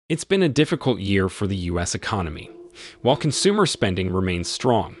It's been a difficult year for the U.S. economy. While consumer spending remains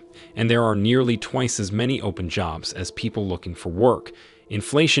strong, and there are nearly twice as many open jobs as people looking for work,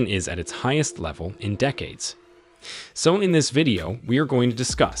 inflation is at its highest level in decades. So in this video, we are going to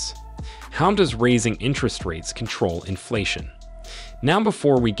discuss: how does raising interest rates control inflation? Now,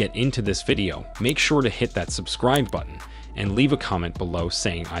 before we get into this video, make sure to hit that subscribe button and leave a comment below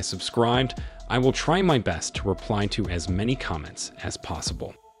saying I subscribed. I will try my best to reply to as many comments as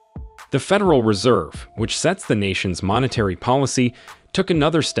possible. The Federal Reserve, which sets the nation's monetary policy, took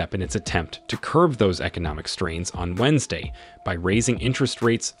another step in its attempt to curb those economic strains on Wednesday by raising interest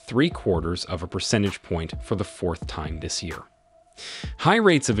rates 0.75 of a percentage point for the fourth time this year. High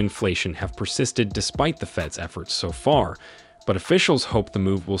rates of inflation have persisted despite the Fed's efforts so far, but officials hope the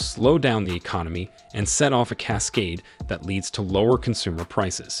move will slow down the economy and set off a cascade that leads to lower consumer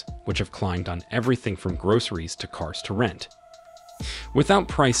prices, which have climbed on everything from groceries to cars to rent. Without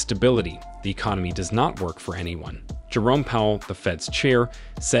price stability, the economy does not work for anyone, Jerome Powell, the Fed's chair,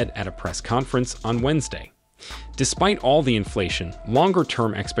 said at a press conference on Wednesday. Despite all the inflation,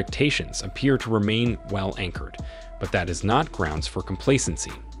 longer-term expectations appear to remain well anchored, but that is not grounds for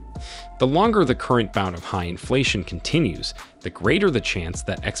complacency. The longer the current bout of high inflation continues, the greater the chance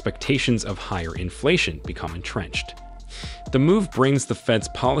that expectations of higher inflation become entrenched. The move brings the Fed's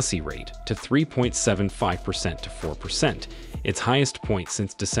policy rate to 3.75% to 4%, its highest point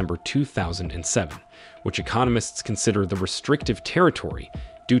since December 2007, which economists consider the restrictive territory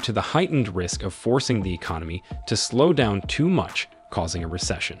due to the heightened risk of forcing the economy to slow down too much, causing a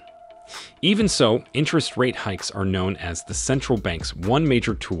recession. Even so, interest rate hikes are known as the central bank's one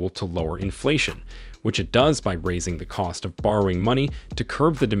major tool to lower inflation, which it does by raising the cost of borrowing money to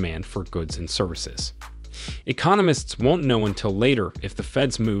curb the demand for goods and services. Economists won't know until later if the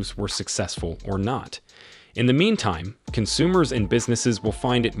Fed's moves were successful or not. In the meantime, consumers and businesses will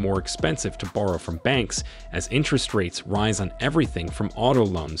find it more expensive to borrow from banks as interest rates rise on everything from auto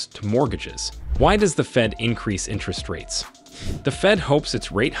loans to mortgages. Why does the Fed increase interest rates? The Fed hopes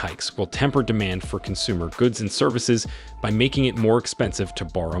its rate hikes will temper demand for consumer goods and services by making it more expensive to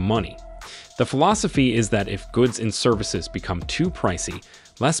borrow money. The philosophy is that if goods and services become too pricey,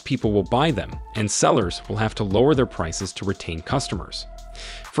 less people will buy them, and sellers will have to lower their prices to retain customers.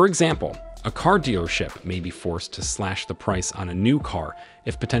 For example, a car dealership may be forced to slash the price on a new car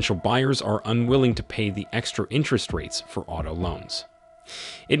if potential buyers are unwilling to pay the extra interest rates for auto loans.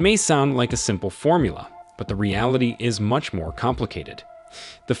 It may sound like a simple formula, but the reality is much more complicated.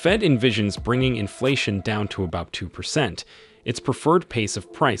 The Fed envisions bringing inflation down to about 2%. Its preferred pace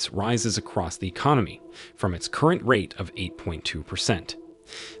of price rises across the economy, from its current rate of 8.2%.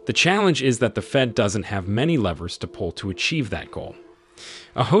 The challenge is that the Fed doesn't have many levers to pull to achieve that goal.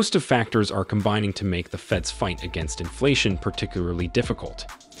 A host of factors are combining to make the Fed's fight against inflation particularly difficult.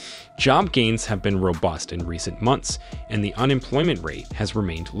 Job gains have been robust in recent months, and the unemployment rate has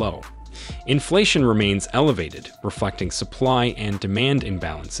remained low. Inflation remains elevated, reflecting supply and demand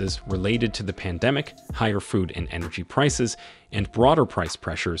imbalances related to the pandemic, higher food and energy prices, and broader price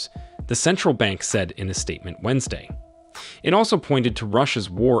pressures, the central bank said in a statement Wednesday. It also pointed to Russia's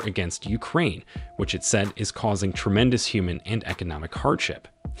war against Ukraine, which it said is causing tremendous human and economic hardship.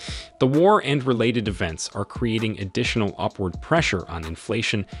 The war and related events are creating additional upward pressure on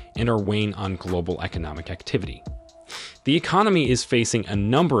inflation and are weighing on global economic activity. The economy is facing a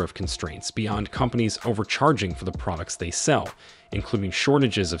number of constraints beyond companies overcharging for the products they sell, including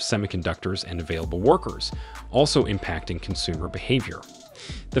shortages of semiconductors and available workers, also impacting consumer behavior.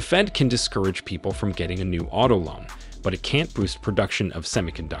 The Fed can discourage people from getting a new auto loan, but it can't boost production of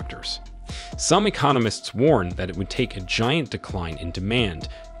semiconductors. Some economists warn that it would take a giant decline in demand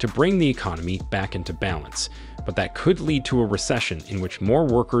to bring the economy back into balance, but that could lead to a recession in which more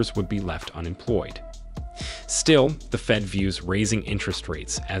workers would be left unemployed. Still, the Fed views raising interest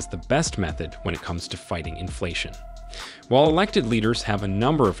rates as the best method when it comes to fighting inflation. While elected leaders have a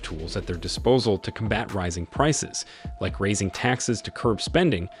number of tools at their disposal to combat rising prices, like raising taxes to curb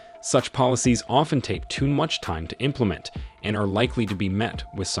spending, such policies often take too much time to implement and are likely to be met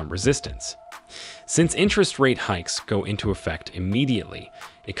with some resistance. Since interest rate hikes go into effect immediately,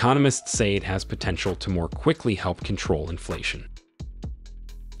 economists say it has potential to more quickly help control inflation.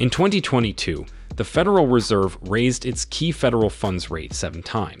 In 2022, the Federal Reserve raised its key federal funds rate 7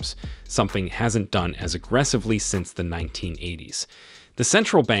 times, something it hasn't done as aggressively since the 1980s. The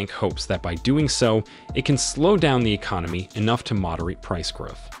central bank hopes that by doing so, it can slow down the economy enough to moderate price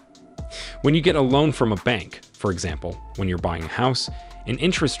growth. When you get a loan from a bank, for example, when you're buying a house, an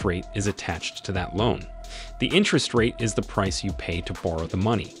interest rate is attached to that loan. The interest rate is the price you pay to borrow the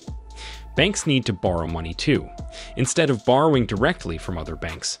money. Banks need to borrow money too. Instead of borrowing directly from other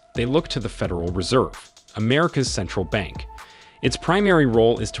banks, they look to the Federal Reserve, America's central bank. Its primary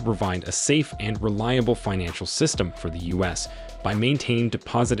role is to provide a safe and reliable financial system for the U.S. by maintaining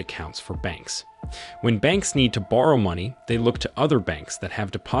deposit accounts for banks. When banks need to borrow money, they look to other banks that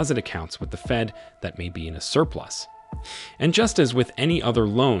have deposit accounts with the Fed that may be in a surplus. And just as with any other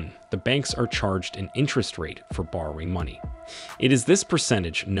loan, the banks are charged an interest rate for borrowing money. It is this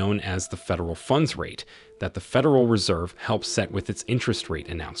percentage, known as the federal funds rate, that the Federal Reserve helps set with its interest rate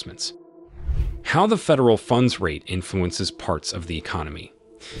announcements. How the federal funds rate influences parts of the economy.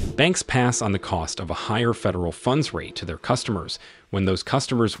 Banks pass on the cost of a higher federal funds rate to their customers when those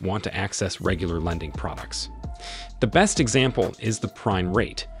customers want to access regular lending products. The best example is the prime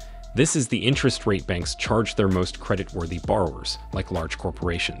rate. This is the interest rate banks charge their most creditworthy borrowers, like large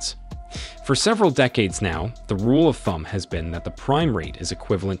corporations. For several decades now, the rule of thumb has been that the prime rate is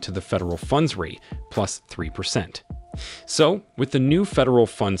equivalent to the federal funds rate plus 3%. So, with the new federal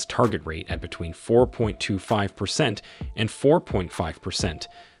funds target rate at between 4.25% and 4.5%,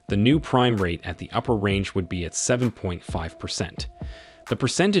 the new prime rate at the upper range would be at 7.5%. The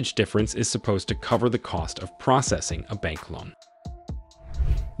percentage difference is supposed to cover the cost of processing a bank loan.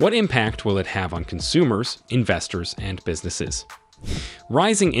 What impact will it have on consumers, investors, and businesses?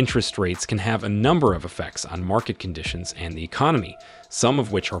 Rising interest rates can have a number of effects on market conditions and the economy, some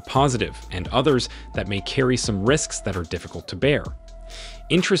of which are positive and others that may carry some risks that are difficult to bear.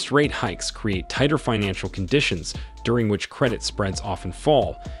 Interest rate hikes create tighter financial conditions during which credit spreads often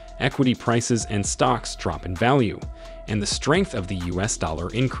fall, equity prices and stocks drop in value, and the strength of the US dollar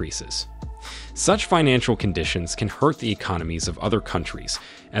increases. Such financial conditions can hurt the economies of other countries,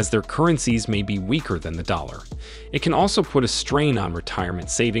 as their currencies may be weaker than the dollar. It can also put a strain on retirement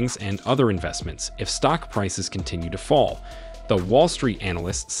savings and other investments if stock prices continue to fall, though Wall Street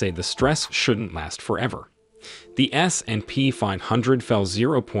analysts say the stress shouldn't last forever. The S&P 500 fell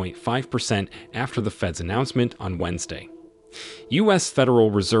 0.5% after the Fed's announcement on Wednesday. U.S.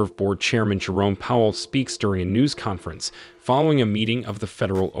 Federal Reserve Board Chairman Jerome Powell speaks during a news conference following a meeting of the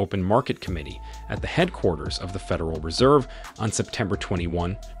Federal Open Market Committee at the headquarters of the Federal Reserve on September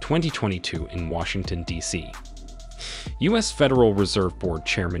 21, 2022 in Washington, D.C. U.S. Federal Reserve Board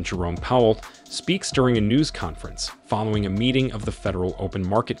Chairman Jerome Powell speaks during a news conference following a meeting of the Federal Open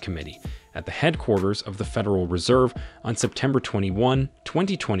Market Committee at the headquarters of the Federal Reserve on September 21,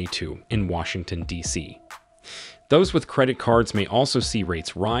 2022 in Washington, D.C. Those with credit cards may also see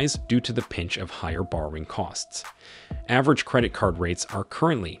rates rise due to the pinch of higher borrowing costs. Average credit card rates are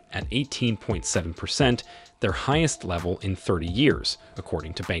currently at 18.7%, their highest level in 30 years,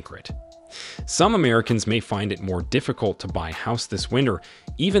 according to Bankrate. Some Americans may find it more difficult to buy a house this winter,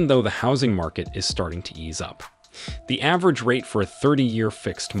 even though the housing market is starting to ease up. The average rate for a 30-year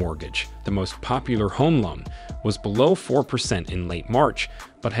fixed mortgage, the most popular home loan, was below 4% in late March,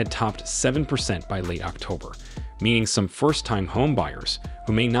 but had topped 7% by late October, meaning some first-time home buyers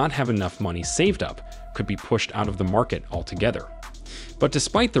who may not have enough money saved up could be pushed out of the market altogether. But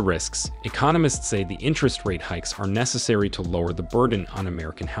despite the risks, economists say the interest rate hikes are necessary to lower the burden on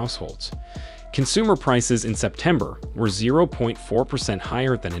American households. Consumer prices in September were 0.4%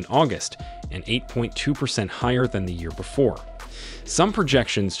 higher than in August and 8.2% higher than the year before. Some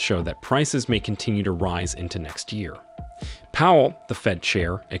projections show that prices may continue to rise into next year. Powell, the Fed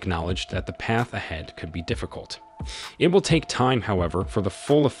chair, acknowledged that the path ahead could be difficult. It will take time, however, for the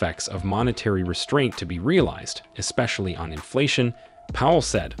full effects of monetary restraint to be realized, especially on inflation, Powell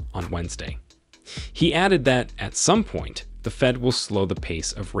said on Wednesday. He added that, at some point, the Fed will slow the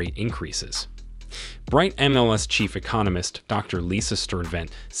pace of rate increases. Bright MLS chief economist Dr. Lisa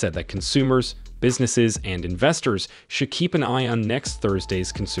Sternvent said that consumers, businesses, and investors should keep an eye on next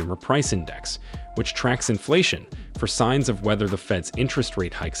Thursday's Consumer Price Index, which tracks inflation, for signs of whether the Fed's interest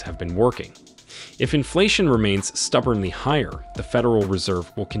rate hikes have been working. If inflation remains stubbornly higher, the Federal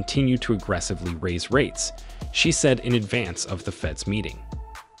Reserve will continue to aggressively raise rates, she said in advance of the Fed's meeting.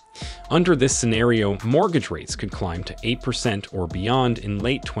 Under this scenario, mortgage rates could climb to 8% or beyond in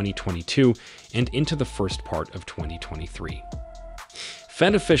late 2022 and into the first part of 2023.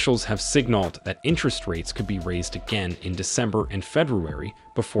 Fed officials have signaled that interest rates could be raised again in December and February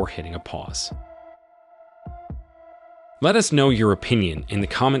before hitting a pause. Let us know your opinion in the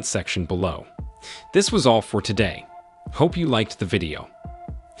comment section below. This was all for today. Hope you liked the video.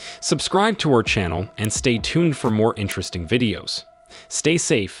 Subscribe to our channel and stay tuned for more interesting videos. Stay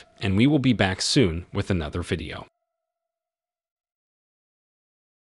safe, and we will be back soon with another video.